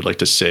anything you would like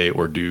to say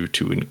or do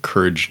to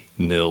encourage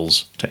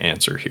Nils to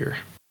answer here?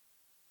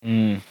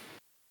 I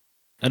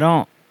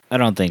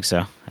don't think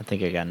so. I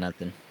think I got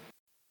nothing.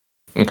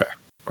 Okay.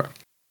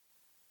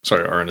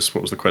 Sorry, Arnis,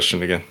 what was the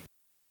question again?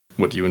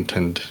 What do you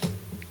intend?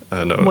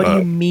 What do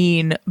you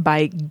mean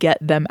by get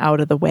them out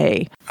of the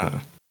way?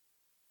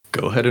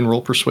 Go ahead and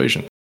roll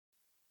persuasion.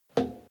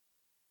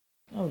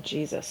 Oh,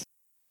 Jesus.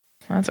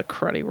 That's a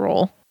cruddy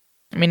roll.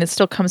 I mean, it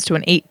still comes to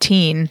an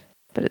 18,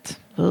 but it's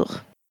ugh.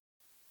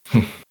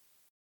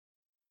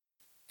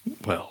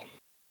 Well,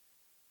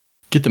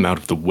 get them out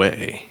of the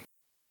way.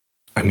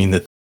 I mean,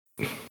 that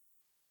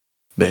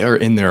they are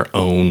in their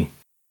own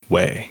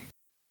way.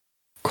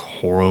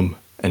 Corum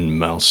and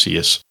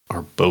Malseus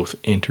are both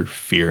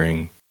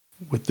interfering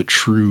with the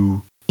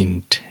true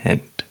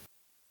intent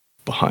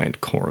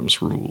behind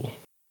Corum's rule.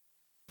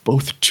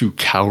 Both too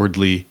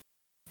cowardly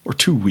or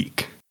too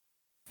weak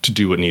to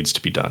do what needs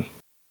to be done.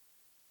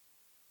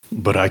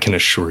 But I can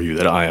assure you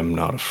that I am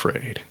not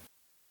afraid.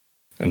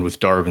 And with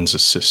Darvin's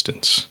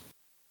assistance,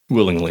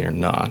 willingly or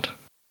not,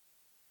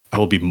 I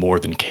will be more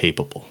than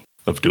capable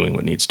of doing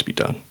what needs to be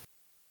done.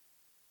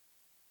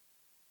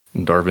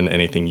 Darvin,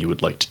 anything you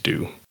would like to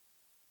do?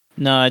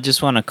 No, I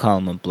just want to call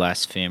him a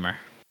blasphemer.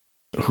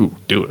 Ooh,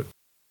 do it.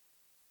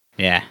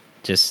 Yeah,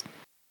 just,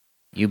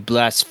 you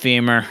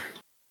blasphemer.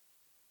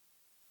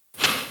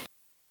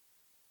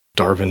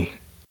 Darvin,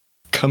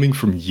 coming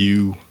from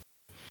you,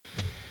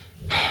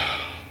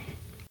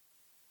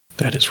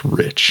 that is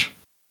rich.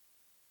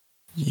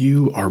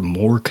 You are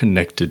more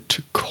connected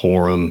to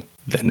Corum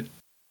than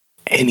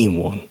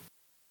anyone.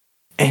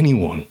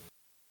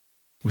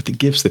 With the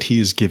gifts that he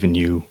has given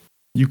you,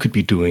 you could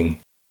be doing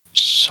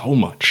so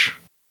much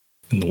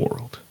in the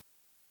world.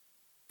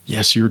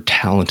 Yes, you're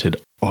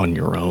talented on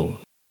your own,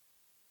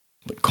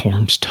 but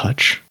Corum's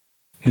touch,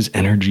 his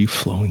energy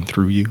flowing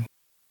through you,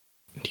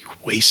 and you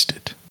waste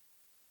it.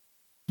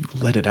 You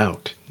let it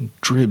out in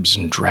dribs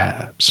and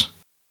drabs.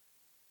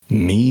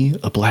 Me,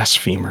 a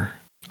blasphemer,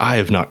 I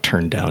have not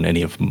turned down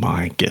any of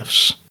my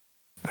gifts.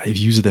 I have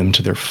used them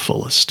to their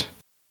fullest,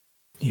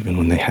 even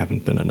when they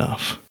haven't been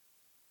enough.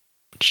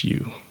 But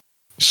you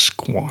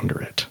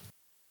squander it.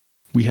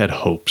 We had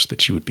hopes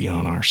that you would be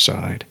on our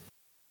side.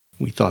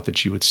 We thought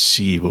that you would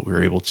see what we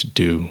were able to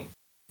do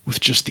with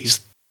just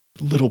these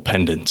little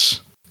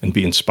pendants and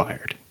be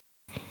inspired.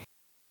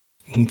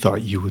 We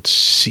thought you would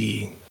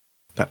see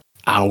that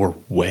our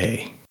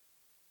way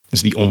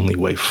is the only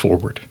way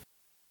forward.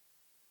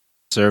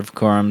 Serve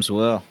Corum's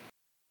will.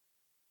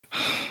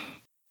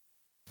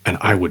 And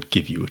I would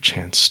give you a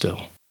chance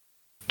still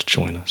to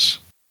join us.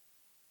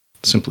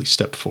 Simply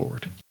step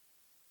forward.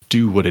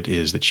 Do what it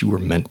is that you were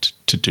meant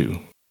to do.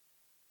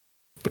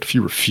 But if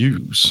you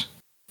refuse,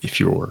 if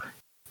your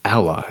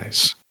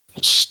allies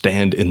will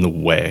stand in the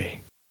way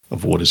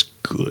of what is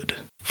good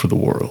for the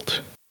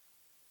world,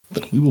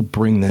 then we will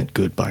bring that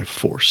good by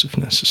force if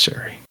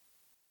necessary.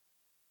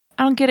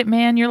 I don't get it,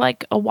 man. You're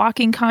like a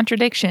walking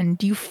contradiction.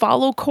 Do you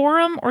follow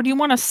Corum or do you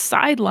want to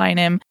sideline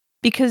him?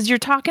 Because you're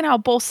talking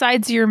out both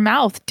sides of your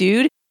mouth,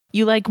 dude.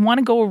 You like want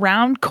to go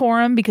around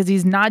Corum because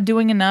he's not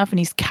doing enough and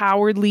he's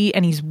cowardly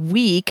and he's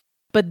weak.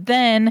 But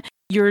then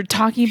you're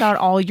talking about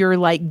all your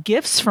like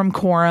gifts from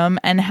Corum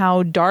and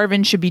how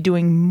Darvin should be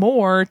doing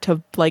more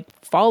to like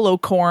follow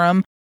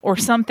Corum or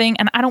something.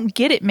 And I don't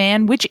get it,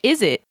 man. Which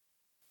is it?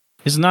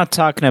 He's not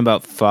talking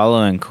about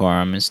following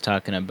Corum. He's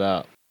talking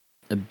about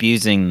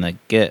abusing the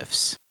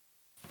gifts.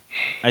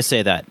 I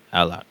say that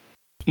out loud.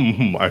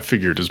 I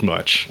figured as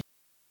much.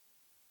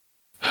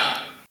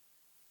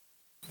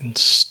 And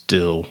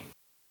still,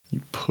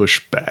 you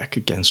push back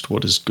against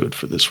what is good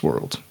for this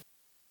world.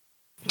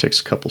 He takes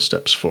a couple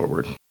steps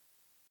forward.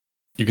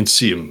 You can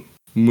see him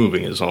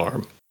moving his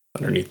arm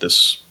underneath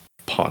this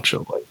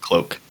poncho-like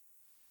cloak.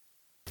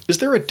 Is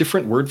there a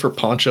different word for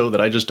poncho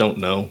that I just don't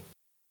know?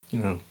 You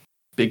know,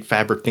 big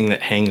fabric thing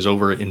that hangs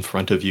over in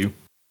front of you.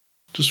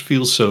 Just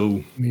feels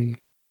so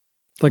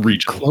like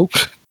regional.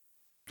 Cloak.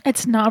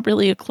 It's not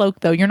really a cloak,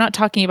 though. You're not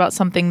talking about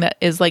something that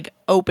is like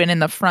open in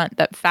the front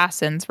that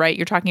fastens, right?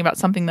 You're talking about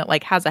something that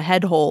like has a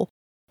head hole,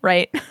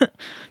 right?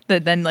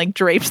 That then like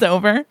drapes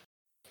over,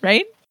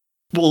 right?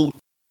 Well,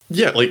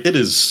 yeah, like it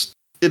is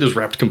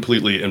wrapped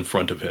completely in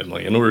front of him.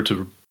 Like in order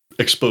to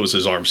expose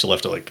his arms, he'll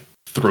have to like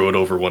throw it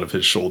over one of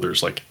his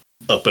shoulders, like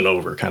up and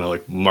over, kind of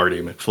like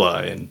Marty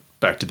McFly in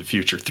Back to the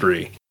Future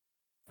 3.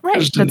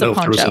 Right, that's a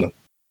poncho.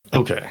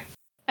 Okay.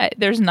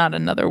 There's not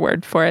another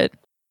word for it.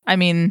 I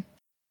mean,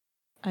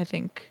 I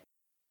think,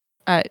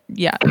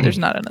 yeah, there's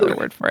not another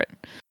word for it.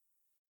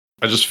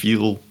 I just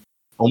feel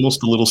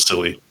almost a little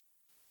silly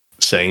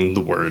saying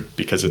the word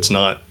because it's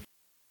not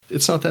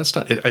that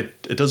stuff.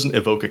 It doesn't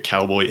evoke a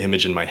cowboy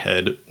image in my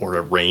head or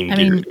a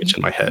reindeer image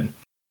in my head.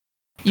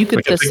 You could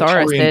like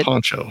thesaurus it.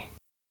 Poncho.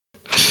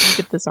 You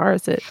could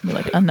thesaurus it.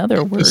 Like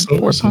another word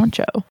for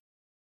poncho.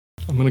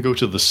 I'm going to go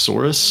to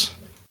thesaurus.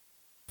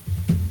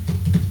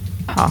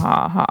 Ha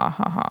ha ha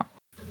ha ha.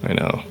 I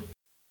know.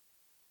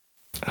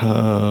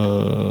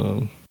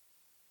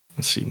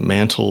 Let's see.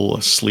 Mantle,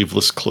 a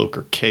sleeveless cloak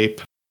or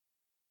cape.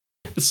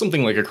 It's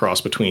something like a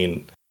cross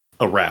between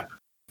a wrap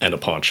and a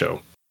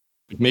poncho.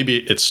 Maybe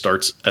it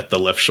starts at the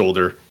left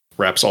shoulder,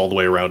 wraps all the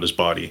way around his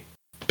body,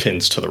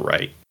 pins to the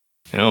right.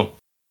 You know,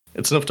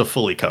 it's enough to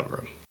fully cover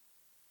him.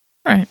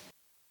 All right.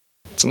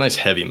 It's a nice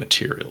heavy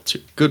material,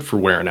 too. Good for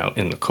wearing out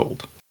in the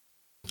cold.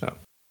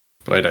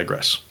 But I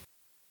digress.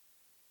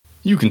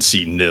 You can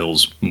see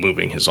Nils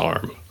moving his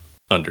arm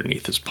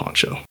underneath his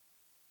poncho.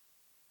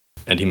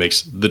 And he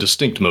makes the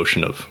distinct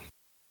motion of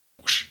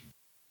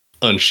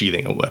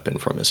unsheathing a weapon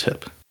from his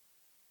hip.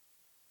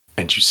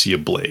 And you see a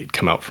blade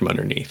come out from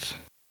underneath.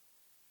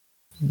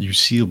 You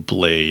see a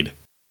blade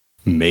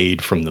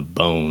made from the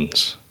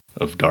bones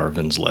of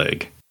Darvin's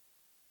leg,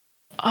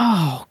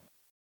 Oh,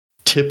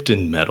 tipped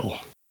in metal.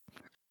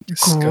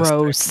 Disgusting.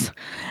 gross.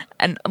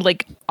 And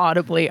like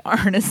audibly,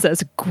 Arnis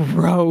says,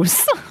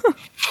 gross.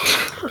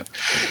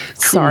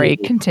 Sorry,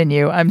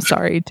 continue. I'm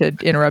sorry to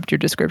interrupt your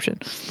description.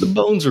 The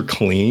bones are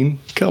clean.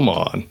 Come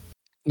on.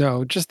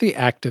 No, just the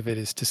act of it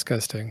is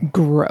disgusting.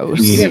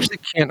 Gross. You actually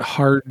can't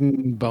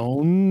harden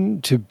bone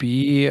to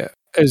be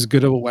as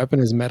good of a weapon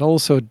as metal,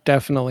 so it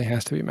definitely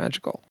has to be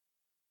magical.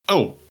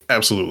 Oh,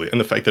 absolutely. And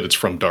the fact that it's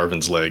from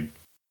Darvin's leg.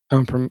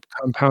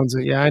 Compounds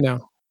it. Yeah, I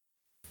know.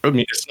 I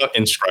mean, it's not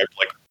inscribed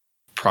like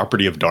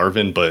property of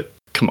Darvin, but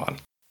come on.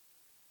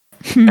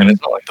 And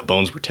it's not like the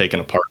bones were taken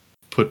apart,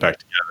 put back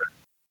together.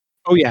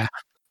 Oh, yeah.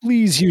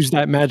 Please use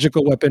that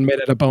magical weapon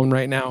made out of bone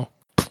right now.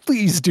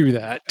 Please do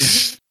that.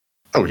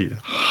 Oh, he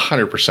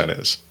 100%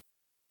 is.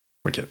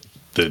 Look at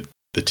the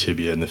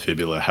tibia and the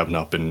fibula have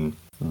not been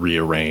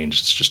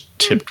rearranged. It's just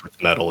tipped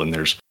with metal, and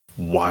there's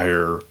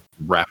wire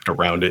wrapped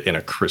around it in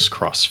a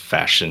crisscross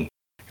fashion,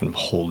 kind of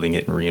holding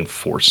it and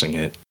reinforcing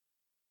it.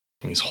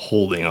 And he's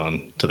holding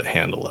on to the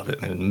handle of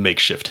it and a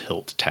makeshift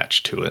hilt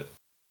attached to it.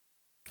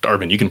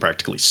 Darvin, you can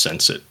practically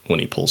sense it when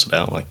he pulls it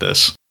out like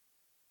this.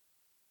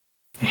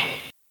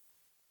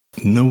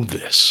 Know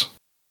this.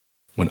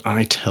 When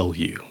I tell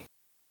you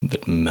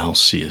that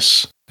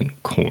Malseus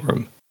and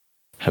Corm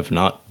have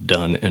not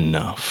done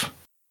enough,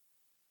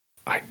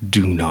 I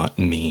do not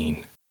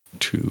mean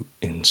to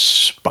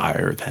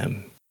inspire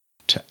them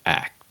to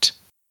act.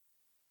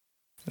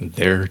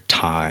 Their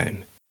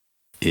time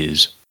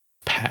is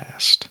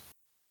past.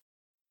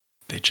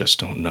 They just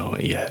don't know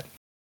it yet.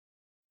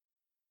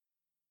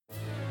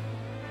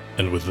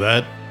 And with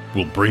that,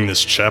 we'll bring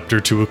this chapter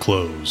to a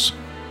close.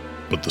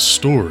 But the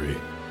story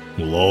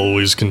will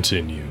always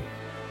continue.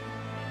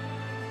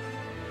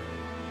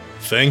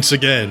 Thanks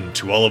again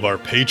to all of our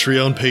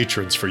Patreon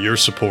patrons for your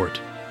support.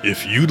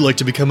 If you'd like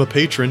to become a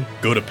patron,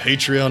 go to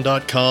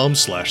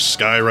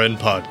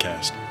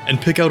patreon.com/SkyrenPodcast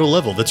and pick out a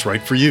level that's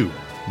right for you.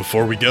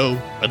 Before we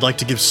go, I'd like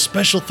to give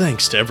special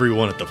thanks to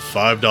everyone at the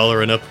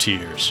 $5 and up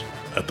tiers.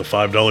 At the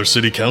 $5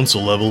 City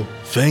Council level,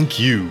 thank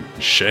you,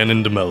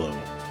 Shannon DeMello.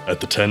 At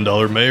the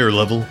 $10 Mayor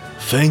level,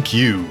 thank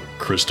you,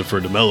 Christopher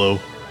DeMello.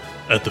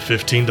 At the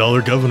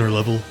 $15 Governor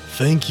level,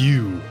 thank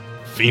you,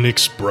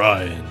 Phoenix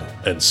Bryan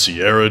and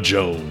Sierra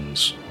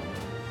Jones.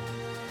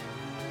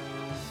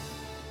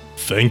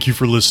 Thank you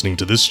for listening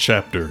to this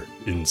chapter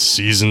in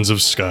Seasons of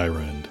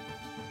Skyrend.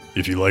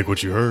 If you like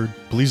what you heard,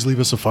 please leave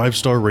us a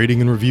 5-star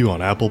rating and review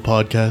on Apple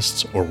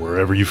Podcasts or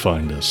wherever you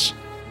find us.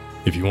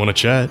 If you want to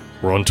chat,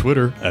 we're on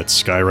Twitter at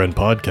Skyrend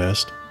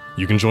Podcast.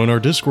 You can join our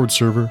Discord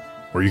server,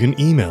 or you can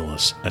email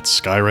us at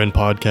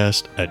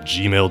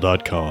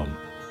skyrendpodcast@gmail.com.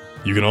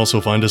 You can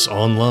also find us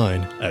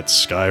online at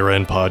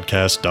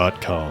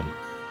skyrendpodcast.com.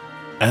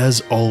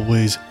 As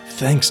always,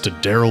 thanks to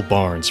Daryl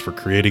Barnes for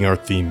creating our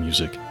theme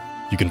music.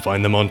 You can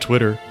find them on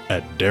Twitter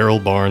at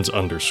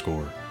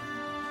DarylBarnes_.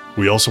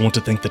 We also want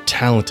to thank the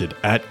talented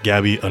at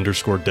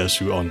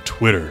Gabby_Desu on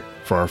Twitter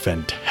for our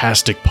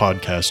fantastic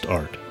podcast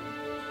art.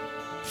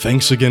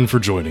 Thanks again for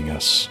joining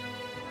us.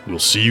 We'll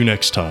see you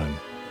next time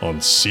on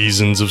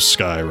Seasons of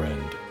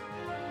Skyrend.